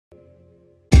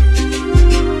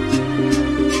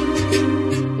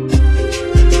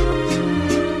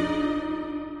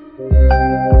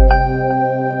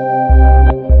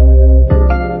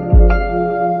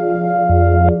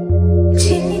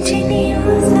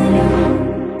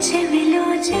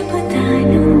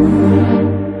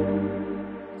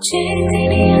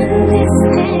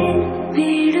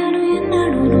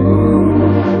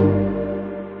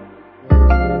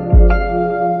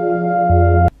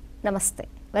నమస్తే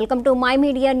welcome to my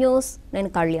media news నేను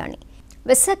కళ్యాణి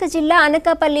విశాఖ జిల్లా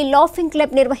అనకాపల్లి లాఫింగ్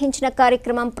క్లబ్ నిర్వహించిన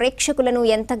కార్యక్రమం ప్రేక్షకులను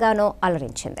ఎంతగానో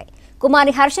అలరించింది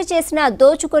కుమారి హర్ష చేసిన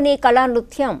దోచుకొని కళా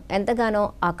నృత్యం ఎంతగానో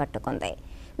ఆకట్టుకుంది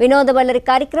వినోదవల్లరి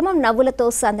కార్యక్రమం నవ్వులతో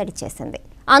సందడి చేసింది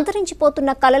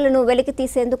అంతరించిపోతున్న కళలను వెలికి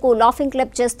తీసేందుకు లాఫింగ్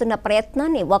క్లబ్ చేస్తున్న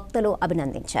ప్రయత్నాన్ని వక్తలు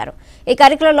అభినందించారు ఈ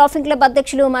కార్యక్రమంలో లాఫింగ్ క్లబ్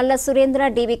అధ్యక్షులు మల్ల సురేంద్ర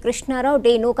డివి కృష్ణారావు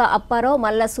డి నూక అప్పారావు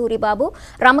మల్ల సూరిబాబు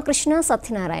రామకృష్ణ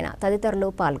సత్యనారాయణ తదితరులు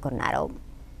పాల్గొన్నారు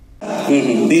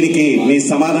దీనికి మీ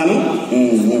సమాధానం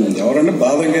ఎవరంటే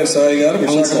బాదంగేర్ సాయి గారు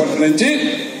విశాఖపట్నం నుంచి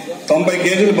 90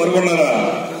 కేజీలు బరుగున్నారా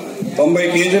 90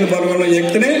 కేజీలు బరుగున్న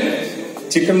వ్యక్తిని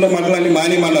చికెన్ లో మటన్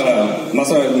మానేమన్నారా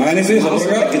మానేసి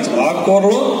శుభ్రంగా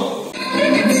ఆకుకూరలు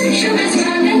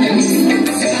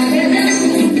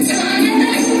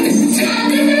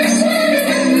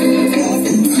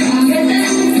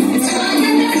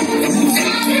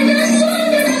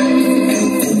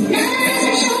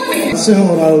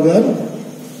నరసింహరావు గారు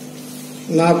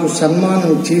నాకు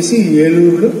సన్మానం చేసి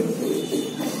ఏలూరులో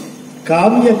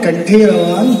కావ్య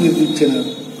కంఠీరవాన్ని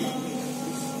పిలిపించినారు.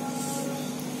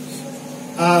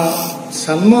 ఆ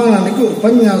సన్మానానికి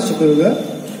ఉపన్యాసకులుగా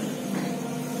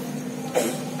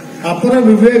అపర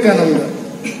వివేకానంద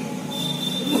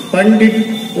పండిట్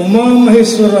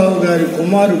ఉమామహేశ్వరరావు గారి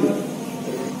కుమారుడు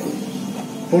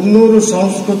పొన్నూరు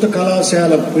సంస్కృత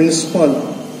కళాశాల ప్రిన్సిపాల్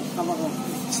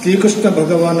శ్రీకృష్ణ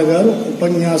భగవాన్ గారు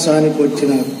ఉపన్యాసానికి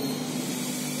వచ్చినారు.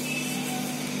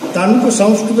 తణుకు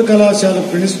సంస్కృత కళాశాల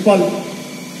ప్రిన్సిపాల్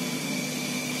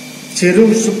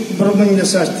చెరువు సుబ్రహ్మణ్య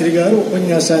శాస్త్రి గారు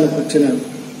ఉపన్యాసానికి వచ్చినారు.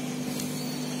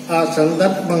 ఆ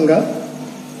సందర్భంగా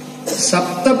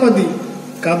సప్తపది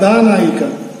కథానాయిక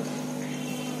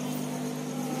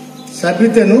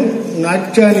సబితను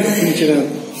నాట్యానికి పిలిచినారు.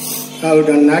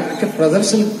 ఆవిడ నాట్య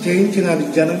ప్రదర్శన చేయించినారు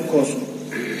జనం కోసం.